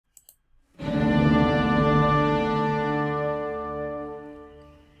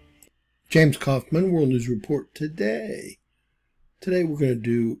James Kaufman, World News Report today. Today we're going to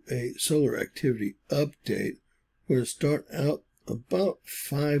do a solar activity update. We're going to start out about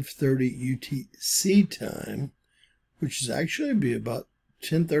 5:30 UTC time, which is actually be about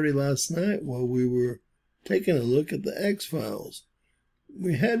 10:30 last night while we were taking a look at the X-Files.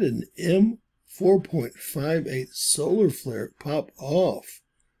 We had an M4.58 solar flare pop off.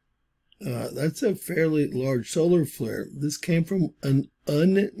 That's a fairly large solar flare. This came from an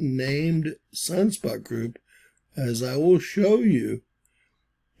unnamed sunspot group, as I will show you.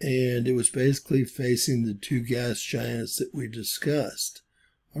 And it was basically facing the two gas giants that we discussed.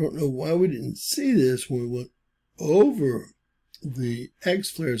 I don't know why we didn't see this when we went over the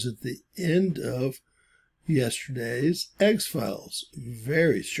X-flares at the end of yesterday's X-Files.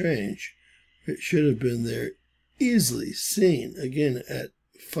 Very strange. It should have been there easily seen again at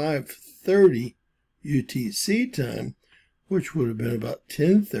 5:30 UTC time, which would have been about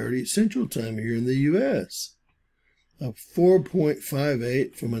 10:30 Central Time here in the U.S. A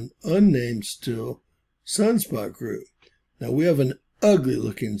 4.58 from an unnamed still sunspot group. Now we have an ugly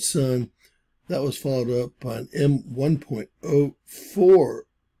looking sun that was followed up by an M1.04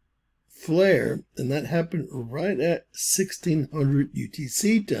 flare, and that happened right at 1600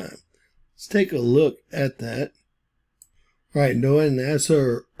 UTC time. Let's take a look at that. All right, NOAA and NASA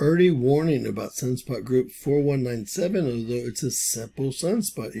are already warning about sunspot group 4197, although it's a simple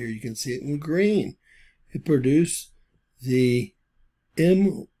sunspot here. You can see it in green. It produced the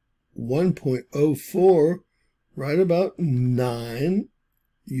M1.04 right about 9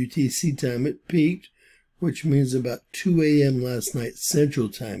 UTC time it peaked, which means about 2 a.m. last night Central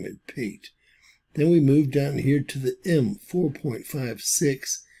Time it peaked. Then we moved down here to the M4.56. You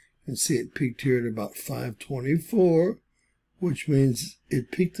can see it peaked here at about 5:24. Which means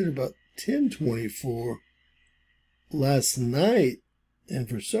it peaked at about 10:24 last night, and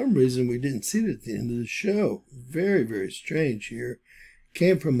for some reason we didn't see it at the end of the show. Very, very strange here.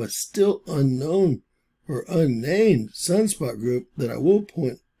 Came from a still unknown or unnamed sunspot group that I will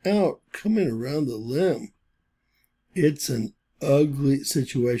point out coming around the limb. It's an ugly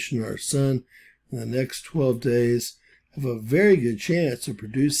situation. Our sun in the next 12 days have a very good chance of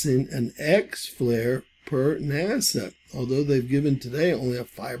producing an X flare per NASA, although they've given today only a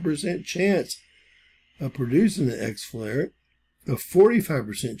 5% chance of producing an X flare, a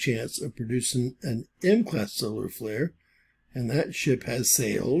 45% chance of producing an M-class solar flare, and that ship has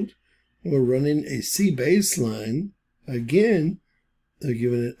sailed. We're running a C baseline. Again, they're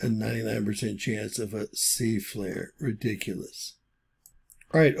giving it a 99% chance of a C flare. Ridiculous.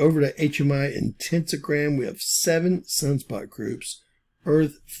 All right, over to HMI intensogram. We have 7 sunspot groups,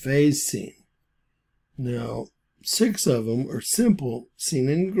 Earth facing. Now, 6 of them are simple, seen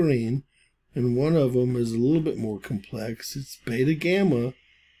in green, and one of them is a little bit more complex. It's Beta Gamma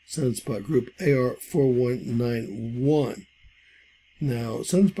sunspot group AR4191. Now,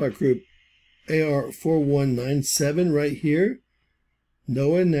 sunspot group AR4197 right here,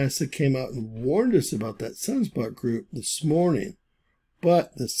 NOAA and NASA came out and warned us about that sunspot group this morning.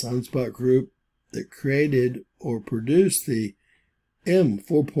 But the sunspot group that created or produced the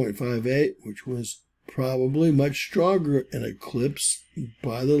M4.58, which was probably much stronger and eclipsed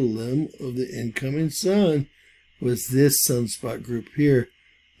by the limb of the incoming sun, was this sunspot group here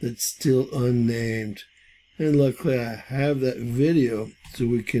that's still unnamed. And luckily I have that video so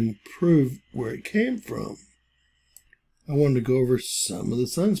we can prove where it came from. I wanted to go over some of the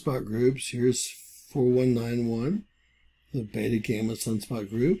sunspot groups. Here's 4191, the Beta Gamma sunspot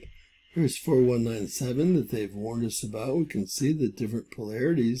group. Here's 4197 that they've warned us about. We can see the different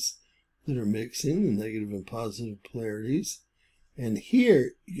polarities that are mixing, the negative and positive polarities. And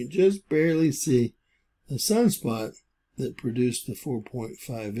here you can just barely see the sunspot that produced the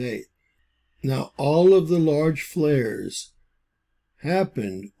 4.58. Now all of the large flares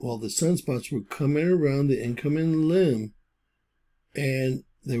happened while the sunspots were coming around the incoming limb and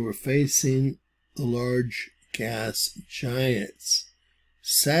they were facing the large gas giants,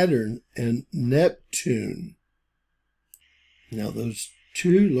 Saturn and Neptune. Now those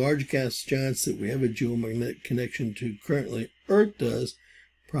 2 large gas giants that we have a geomagnetic connection to currently, Earth does,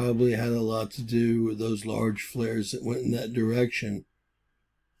 probably had a lot to do with those large flares that went in that direction.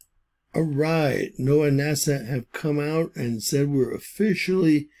 All right, NOAA and NASA have come out and said we're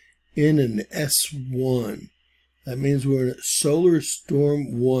officially in an S1. That means we're in a solar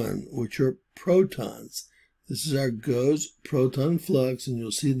storm 1, which are protons. This is our GOES proton flux, and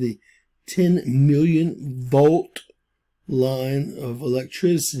you'll see the 10 million volt line of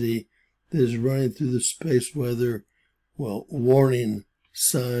electricity that is running through the space weather, well, warning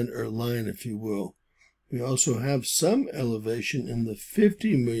sign or line, if you will. We also have some elevation in the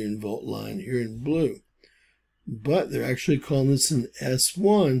 50 million volt line here in blue. But they're actually calling this an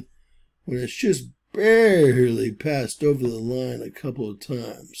S1 when it's just barely passed over the line a couple of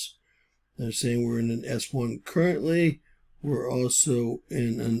times. They're saying we're in an S1 currently. We're also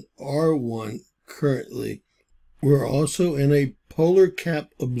in an R1 currently. We're also in a polar cap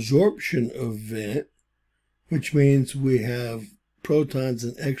absorption event, which means we have protons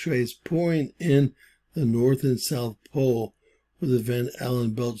and X-rays pouring in the north and south pole where the Van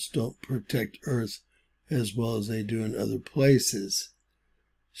Allen belts don't protect Earth as well as they do in other places.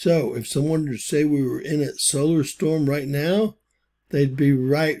 So if someone were to say we were in a solar storm right now, they'd be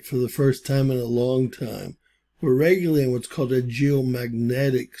right for the first time in a long time. We're regularly in what's called a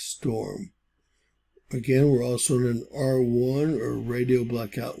geomagnetic storm. Again, we're also in an R1 or radio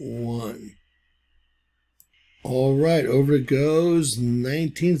blackout 1. All right, over to GOES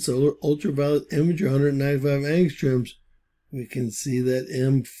 19 solar ultraviolet imager, 195 angstroms. We can see that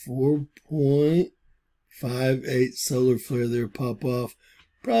M4.58 solar flare there pop off.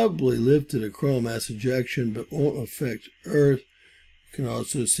 Probably lifted a coronal mass ejection, but won't affect Earth. You can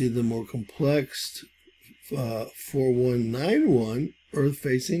also see the more complex 4191 Earth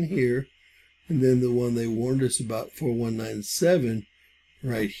facing here, and then the one they warned us about, 4197,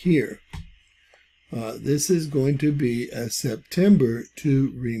 right here. This is going to be a September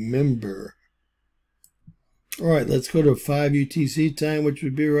to remember. All right, let's go to 5 UTC time, which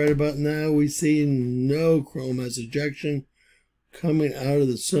would be right about now. We see no coronal mass ejection coming out of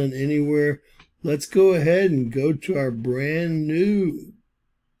the sun anywhere. Let's go ahead and go to our brand new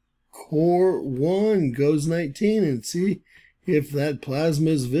Core 1 GOES 19 and see if that plasma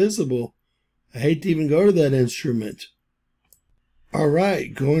is visible. I hate to even go to that instrument. All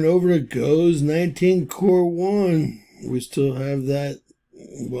right, going over to GOES 19 Core 1. We still have that,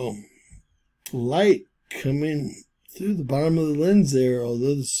 well, light coming through the bottom of the lens there,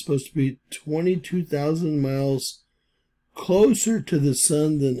 although this is supposed to be 22,000 miles closer to the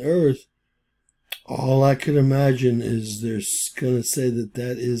sun than Earth. All I can imagine is they're going to say that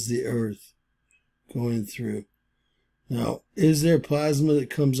that is the Earth going through. Now, is there plasma that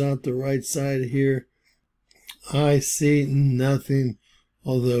comes out the right side here? I see nothing,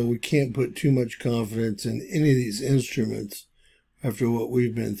 although we can't put too much confidence in any of these instruments after what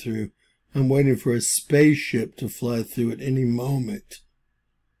we've been through. I'm waiting for a spaceship to fly through at any moment.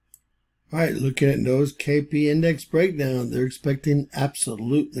 All right, looking at those KP index breakdown, they're expecting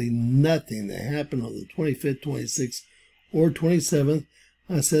absolutely nothing to happen on the 25th, 26th, or 27th.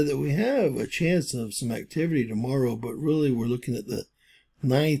 I said that we have a chance of some activity tomorrow, but really we're looking at the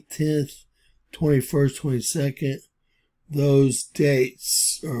 9th, 10th, 21st, 22nd. Those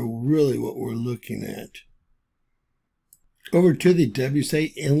dates are really what we're looking at. Over to the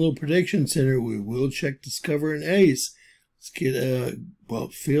WSA Enlil Prediction Center, we will check Discover and ACE. Let's get a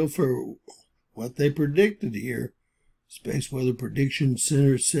feel for what they predicted here. Space Weather Prediction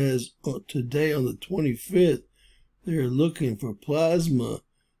Center says today on the 25th, they're looking for plasma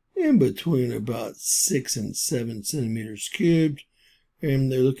in between about 6 and 7 centimeters cubed.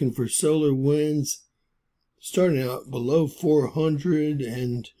 And they're looking for solar winds starting out below 400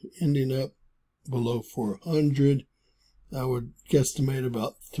 and ending up below 400. I would guesstimate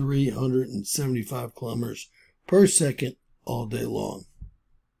about 375 kilometers per second all day long.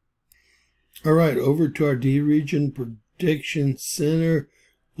 All right, over to our D region prediction center,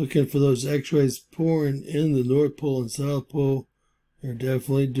 looking for those X-rays pouring in the North Pole and South Pole. They're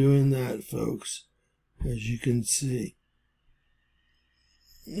definitely doing that, folks, as you can see.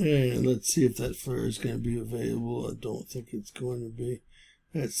 And let's see if that flare is going to be available. I don't think it's going to be.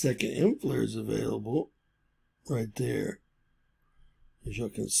 That second M flare is available right there. As you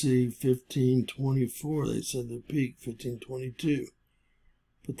can see, 1524, they said the peak, 1522.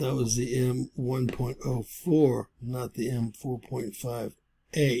 But that was the M1.04, not the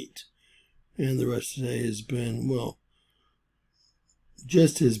M4.58. And the rest of the day has been, well,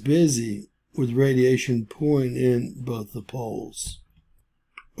 just as busy with radiation pouring in both the poles.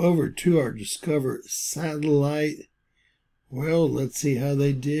 Over to our Discover satellite. Well, let's see how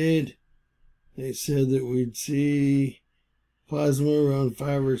they did. They said that we'd see plasma around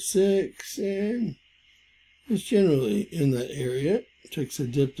 5 or 6, and it's generally in that area. Takes a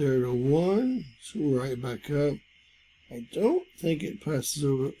dip there to 1, so we're right back up. I don't think it passes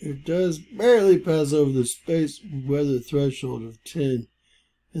over. It does barely pass over the space weather threshold of 10.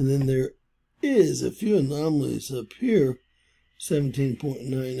 And then there is a few anomalies up here,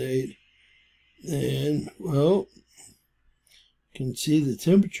 17.98. And, well, you can see the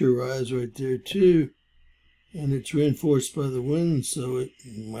temperature rise right there too. And it's reinforced by the wind, so it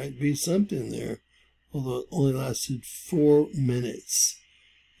might be something there. although it only lasted 4 minutes.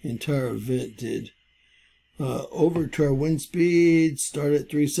 The entire event did. Over to our wind speed, start at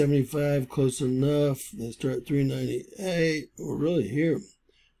 375, close enough. They start at 398. We're really here.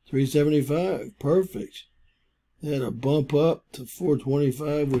 375, perfect. They had a bump up to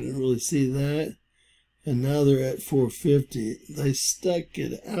 425. We didn't really see that. And now they're at 450. They stuck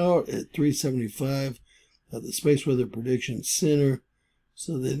it out at 375 at the Space Weather Prediction Center.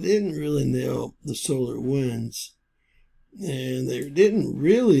 So they didn't really nail the solar winds. And they didn't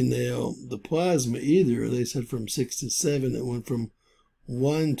really nail the plasma either. They said from 6 to 7. It went from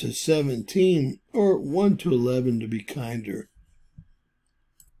 1 to 17, or 1 to 11 to be kinder.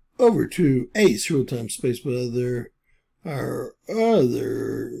 Over to ACE, real-time space weather, our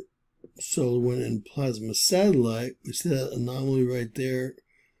other solar wind and plasma satellite. We see that anomaly right there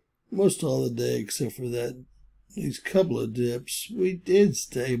most all the day, except for these couple of dips. We did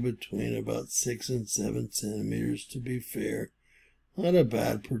stay between about 6 and 7 centimeters, to be fair. Not a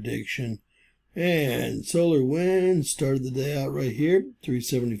bad prediction. And solar wind started the day out right here,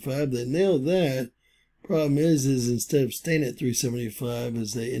 375. They nailed that. Problem is instead of staying at 375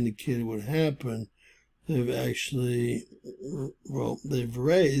 as they indicated would happen, they've actually, they've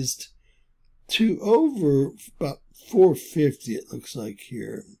raised to over about 450, it looks like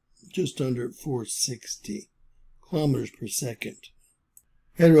here, just under 460 kilometers per second.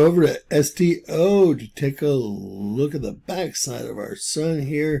 Head over to STO to take a look at the backside of our sun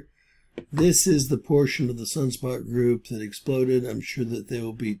here. This is the portion of the sunspot group that exploded. I'm sure that there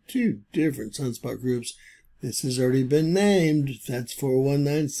will be 2 different sunspot groups. This has already been named. That's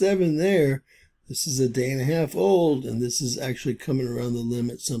 4197 there. This is a day and a half old, and this is actually coming around the limb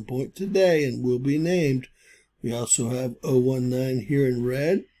at some point today and will be named. We also have 019 here in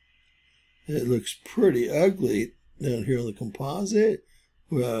red. It looks pretty ugly down here on the composite.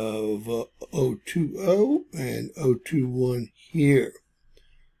 We have 020 and 021 here.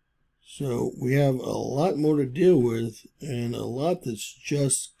 So we have a lot more to deal with, and a lot that's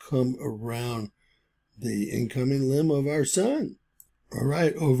just come around the incoming limb of our sun. All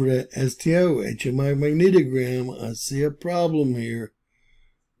right, over to STO, HMI magnetogram. I see a problem here.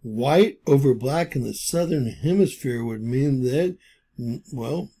 White over black in the southern hemisphere would mean that,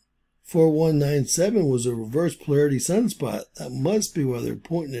 well, 4197 was a reverse polarity sunspot. That must be why they're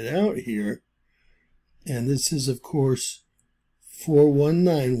pointing it out here. And this is, of course,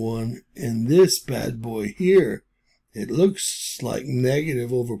 4191, and this bad boy here, it looks like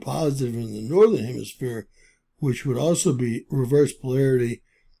negative over positive in the northern hemisphere, which would also be reverse polarity.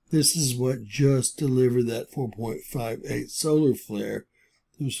 This is what just delivered that 4.58 solar flare.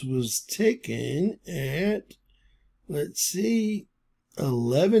 This was taken at, let's see,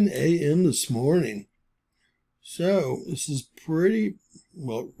 11 a.m. this morning. So this is pretty,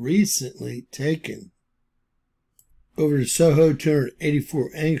 well, recently taken. Over to SOHO,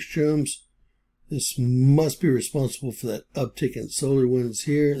 284 angstroms. This must be responsible for that uptick in solar winds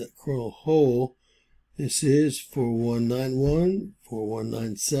here, that coronal hole. This is 4191,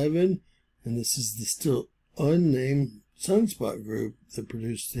 4197, and this is the still unnamed sunspot group that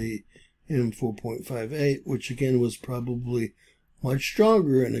produced the M4.58, which again was probably much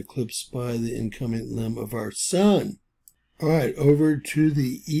stronger and eclipsed by the incoming limb of our sun. All right, over to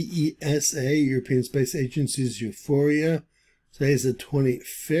the EESA, European Space Agency's Euphoria. Today is the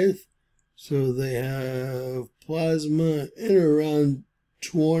 25th, so they have plasma in around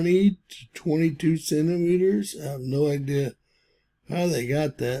 20 to 22 centimeters. I have no idea how they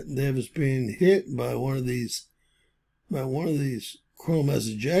got that. They was being hit by one of these coronal mass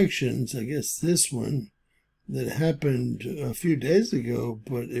ejections. I guess this one that happened a few days ago,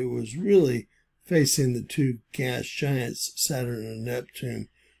 but it was really facing the 2 gas giants, Saturn and Neptune,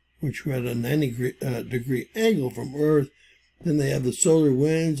 which were at a 90-degree angle from Earth. Then they have the solar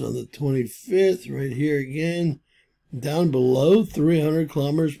winds on the 25th, right here again, down below 300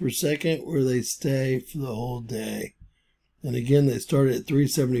 kilometers per second, where they stay for the whole day. And again, they started at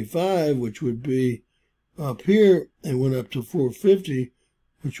 375, which would be up here, and went up to 450,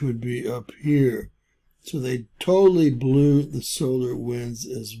 which would be up here. So they totally blew the solar winds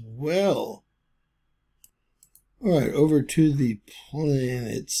as well. All right, over to the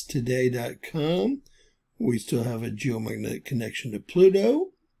planetstoday.com. We still have a geomagnetic connection to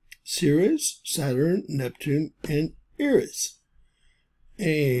Pluto, Ceres, Saturn, Neptune, and Eris.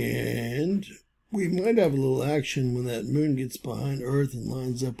 And we might have a little action when that moon gets behind Earth and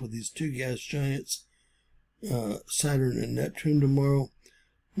lines up with these 2 gas giants, Saturn and Neptune tomorrow.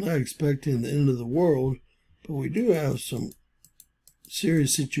 I'm not expecting the end of the world, but we do have some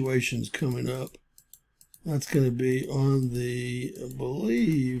serious situations coming up. That's going to be on the, I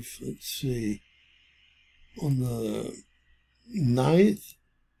believe, let's see, on the 9th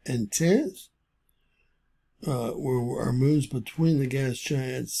and 10th, where our moon's between the gas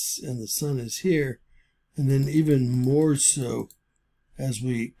giants and the sun is here, and then even more so as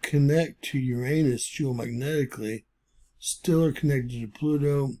we connect to Uranus geomagnetically, still are connected to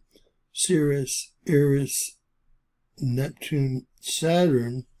Pluto, Ceres, Eris, Neptune,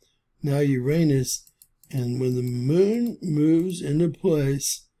 Saturn, now Uranus, and when the moon moves into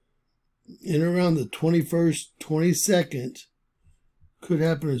place in around the 21st, 22nd, could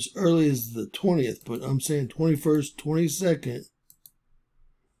happen as early as the 20th, but I'm saying 21st, 22nd,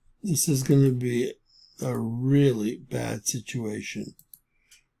 this is going to be a really bad situation.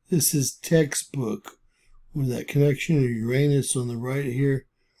 This is textbook with that connection to Uranus on the right here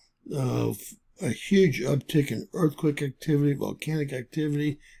of a huge uptick in earthquake activity, volcanic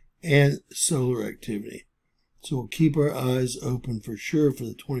activity, and solar activity. So we'll keep our eyes open for sure for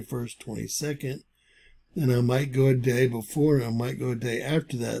the 21st, 22nd. And I might go a day before and I might go a day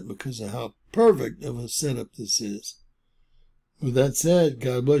after that because of how perfect of a setup this is. With that said,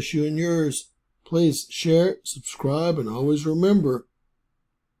 God bless you and yours. Please share, subscribe, and always remember,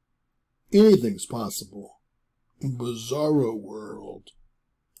 anything's possible in Bizarro World.